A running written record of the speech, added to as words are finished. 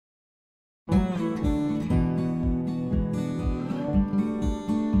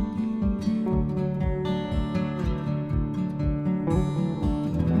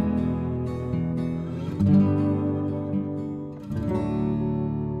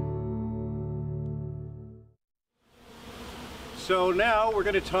So now we're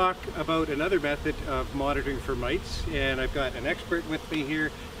going to talk about another method of monitoring for mites, and I've got an expert with me here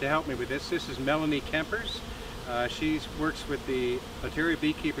to help me with this. This is Melanie Kempers. She works with the Ontario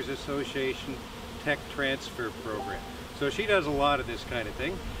Beekeepers Association Tech Transfer Program. So she does a lot of this kind of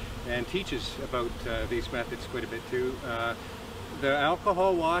thing and teaches about these methods quite a bit too. The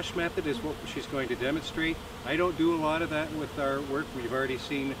alcohol wash method is what she's going to demonstrate. I don't do a lot of that with our work. We've already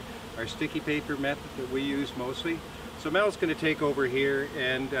seen our sticky paper method that we use mostly. So Mel's going to take over here,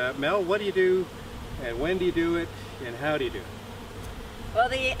 and Mel, what do you do, and when do you do it, and how do you do it? Well,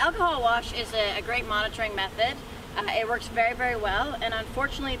 the alcohol wash is a great monitoring method. It works very, very well, and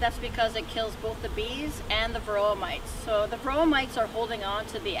unfortunately that's because it kills both the bees and the Varroa mites. So the Varroa mites are holding on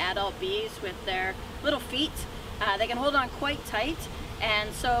to the adult bees with their little feet. They can hold on quite tight,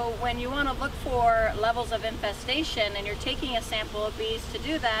 and so when you want to look for levels of infestation and you're taking a sample of bees to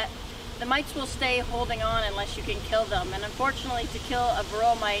do that, the mites will stay holding on unless you can kill them. And unfortunately, to kill a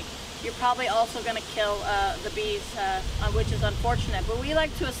Varroa mite, you're probably also going to kill the bees, which is unfortunate. But we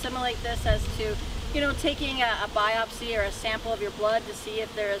like to assimilate this as to, you know, taking a biopsy or a sample of your blood to see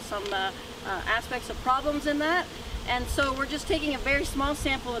if there is some aspects of problems in that. And so we're just taking a very small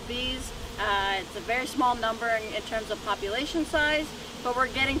sample of bees. It's a very small number in terms of population size, but we're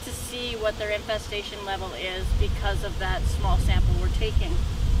getting to see what their infestation level is because of that small sample we're taking.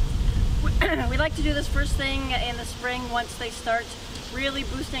 We like to do this first thing in the spring once they start really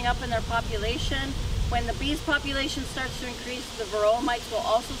boosting up in their population. When the bees population starts to increase, the Varroa mites will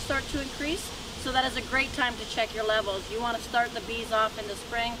also start to increase. So that is a great time to check your levels. You want to start the bees off in the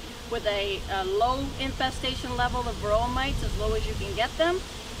spring with a low infestation level of Varroa mites, as low as you can get them.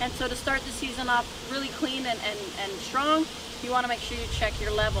 And so to start the season off really clean and strong, you want to make sure you check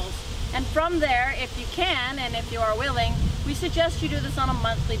your levels. And from there, if you can, and if you are willing, we suggest you do this on a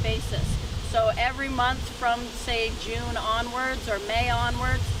monthly basis. So every month from, say, June onwards or May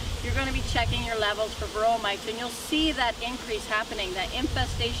onwards, you're going to be checking your levels for Varroa mites, and you'll see that increase happening. That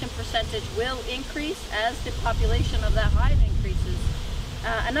infestation percentage will increase as the population of that hive increases.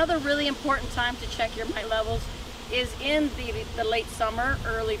 Another really important time to check your mite levels is in the late summer,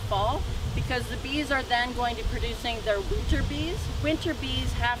 early fall, because the bees are then going to be producing their winter bees. Winter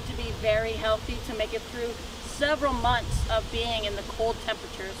bees have to be very healthy to make it through several months of being in the cold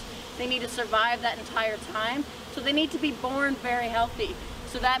temperatures. They need to survive that entire time, so they need to be born very healthy.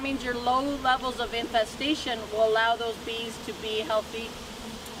 So that means your low levels of infestation will allow those bees to be healthy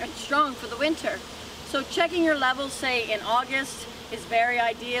and strong for the winter. So checking your levels, say in August, is very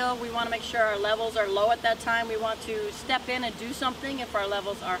ideal. We want to make sure our levels are low at that time. We want to step in and do something if our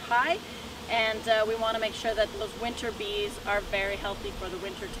levels are high, and we want to make sure that those winter bees are very healthy for the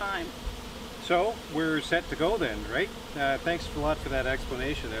winter time. So we're set to go then, right? Thanks a lot for that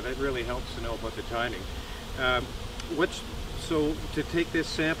explanation there. That really helps to know about the timing. So to take this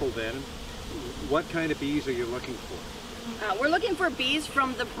sample then, what kind of bees are you looking for? We're looking for bees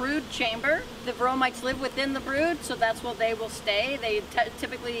from the brood chamber. The Varroa mites live within the brood, so that's where they will stay. They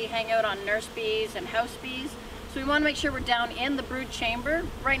typically hang out on nurse bees and house bees. So we want to make sure we're down in the brood chamber.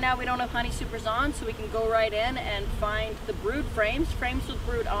 Right now we don't have honey supers on, so we can go right in and find the brood frames with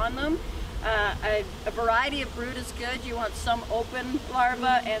brood on them. A variety of brood is good. You want some open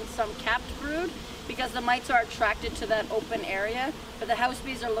larvae and some capped brood, because the mites are attracted to that open area, but the house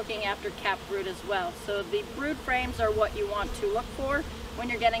bees are looking after capped brood as well. So the brood frames are what you want to look for when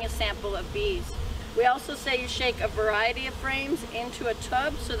you're getting a sample of bees. We also say you shake a variety of frames into a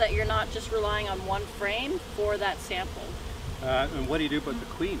tub so that you're not just relying on one frame for that sample. And what do you do about the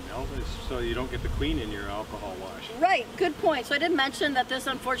queen, Mel, so you don't get the queen in your alcohol wash? Right, good point. So I did mention that this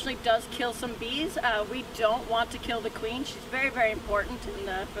unfortunately does kill some bees. We don't want to kill the queen. She's very, very important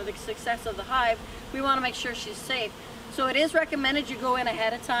for the success of the hive. We want to make sure she's safe. So it is recommended you go in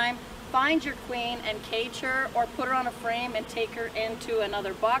ahead of time, find your queen and cage her, or put her on a frame and take her into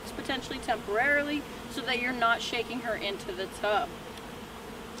another box, potentially temporarily, so that you're not shaking her into the tub.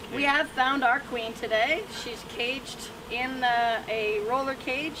 We have found our queen today. She's caged in a roller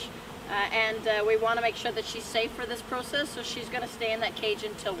cage, and we want to make sure that she's safe for this process, so she's going to stay in that cage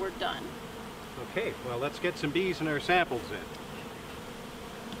until we're done. Okay, well, let's get some bees in our samples then.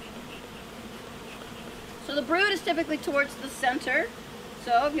 So the brood is typically towards the center,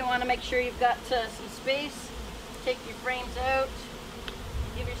 so if you want to make sure you've got some space, take your frames out,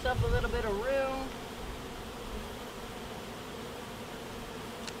 give yourself a little bit of room.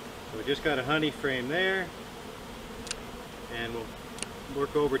 So we just got a honey frame there, and we'll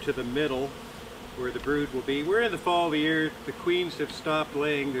work over to the middle where the brood will be. We're in the fall of the year. The queens have stopped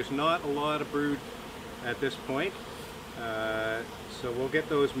laying. There's not a lot of brood at this point. So we'll get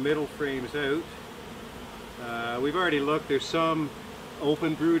those middle frames out. We've already looked, there's some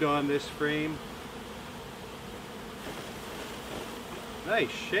open brood on this frame.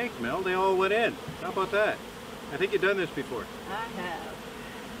 Nice shake, Mel, they all went in. How about that? I think you've done this before. I have.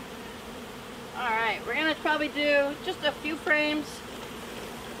 Alright, we're going to probably do just a few frames.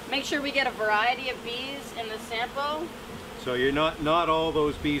 Make sure we get a variety of bees in the sample. So you're not all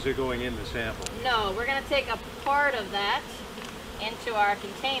those bees are going in the sample? No, we're going to take a part of that into our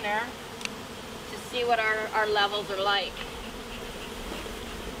container to see what our levels are like.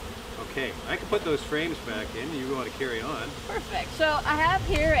 Okay, I can put those frames back in. You want to carry on. Perfect. So I have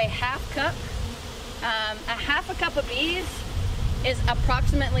here a half cup. A half a cup of bees is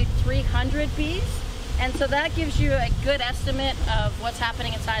approximately 300 bees. And so that gives you a good estimate of what's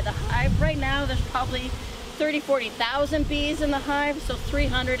happening inside the hive. Right now there's probably 40,000 bees in the hive, so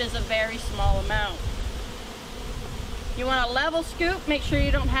 300 is a very small amount. You want a level scoop, make sure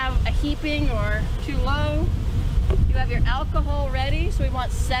you don't have a heaping or too low. You have your alcohol ready, so we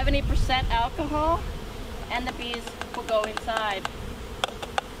want 70% alcohol, and the bees will go inside.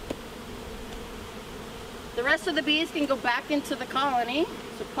 The rest of the bees can go back into the colony,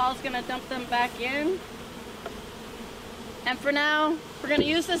 so Paul's going to dump them back in. And for now, we're going to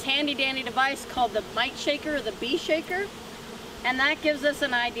use this handy dandy device called the mite shaker, or the bee shaker, and that gives us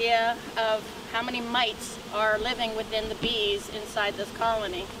an idea of how many mites are living within the bees inside this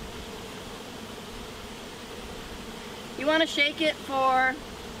colony. You want to shake it for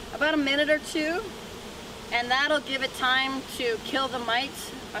about a minute or two, and that'll give it time to kill the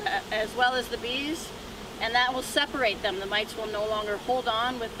mites as well as the bees, and that will separate them. The mites will no longer hold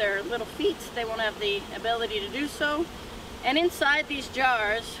on with their little feet. They won't have the ability to do so. And inside these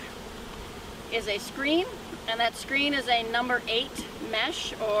jars is a screen, and that screen is a number 8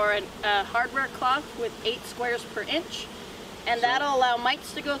 mesh, or a hardware cloth with 8 squares per inch, and that'll allow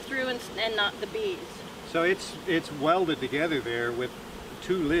mites to go through and not the bees. So it's welded together there with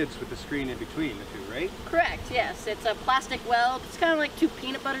 2 lids with the screen in between the 2, right? Correct, yes. It's a plastic weld. It's kind of like 2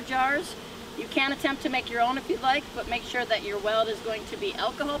 peanut butter jars. You can attempt to make your own if you'd like, but make sure that your weld is going to be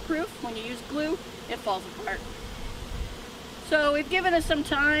alcohol proof. When you use glue, it falls apart. So we've given it some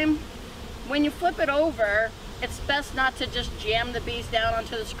time. When you flip it over, it's best not to just jam the bees down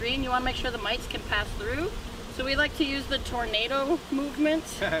onto the screen. You want to make sure the mites can pass through. So we like to use the tornado movement.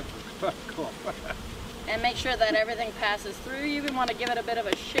 Cool. And make sure that everything passes through. You even want to give it a bit of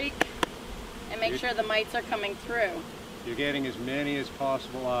a shake and make sure the mites are coming through. You're getting as many as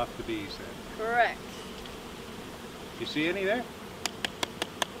possible off the bees then? Correct. You see any there?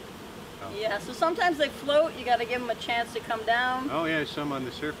 Oh. Yeah, so sometimes they float. You got to give them a chance to come down. Oh yeah, some on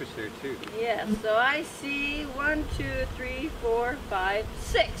the surface there too. Yeah, so I see 1, 2, 3, 4, 5,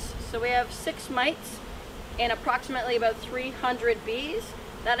 6. So we have 6 mites in approximately about 300 bees.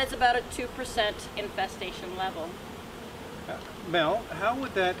 That is about a 2% infestation level. Mel, how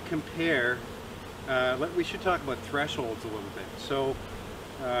would that compare? We should talk about thresholds a little bit. So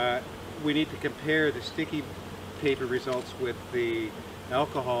we need to compare the sticky paper results with the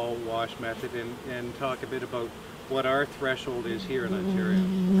alcohol wash method and talk a bit about what our threshold is here in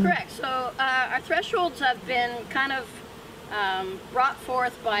Ontario. Correct. So our thresholds have been kind of brought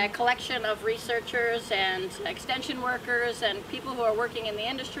forth by a collection of researchers and extension workers and people who are working in the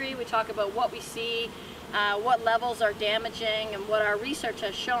industry. We talk about what we see, what levels are damaging, and what our research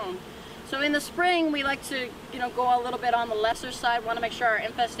has shown. So in the spring, we like to, go a little bit on the lesser side. Want to make sure our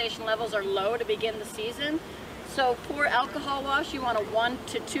infestation levels are low to begin the season. So for alcohol wash, you want a 1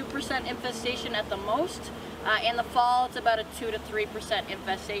 to 2% infestation at the most. In the fall, it's about a 2 to 3%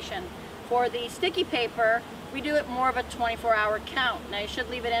 infestation. For the sticky paper, we do it more of a 24-hour count. Now you should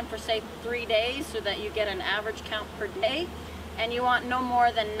leave it in for say 3 days so that you get an average count per day. And you want no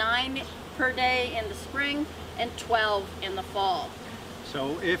more than 9 per day in the spring and 12 in the fall.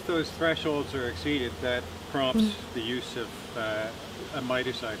 So if those thresholds are exceeded, that prompts the use of a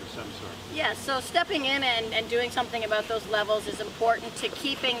miticide of some sort. Yeah, so stepping in and doing something about those levels is important to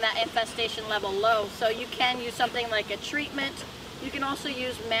keeping that infestation level low. So you can use something like a treatment. You can also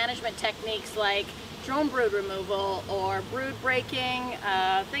use management techniques like drone brood removal or brood breaking,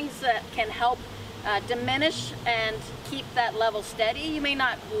 things that can help diminish and keep that level steady. You may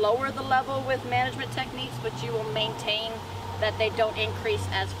not lower the level with management techniques, but you will maintain that they don't increase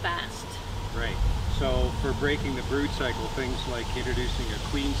as fast. Right. So for breaking the brood cycle, things like introducing a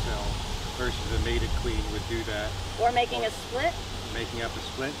queen cell versus a mated queen would do that. Or making a split. Making up a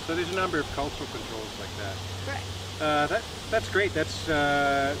split. So there's a number of cultural controls like that. Correct. That's great. That's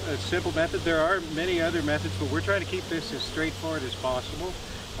a simple method. There are many other methods, but we're trying to keep this as straightforward as possible.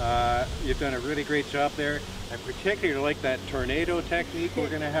 You've done a really great job there. I particularly like that tornado technique. We're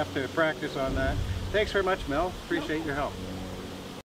going to have to practice on that. Thanks very much, Mel. Appreciate your help.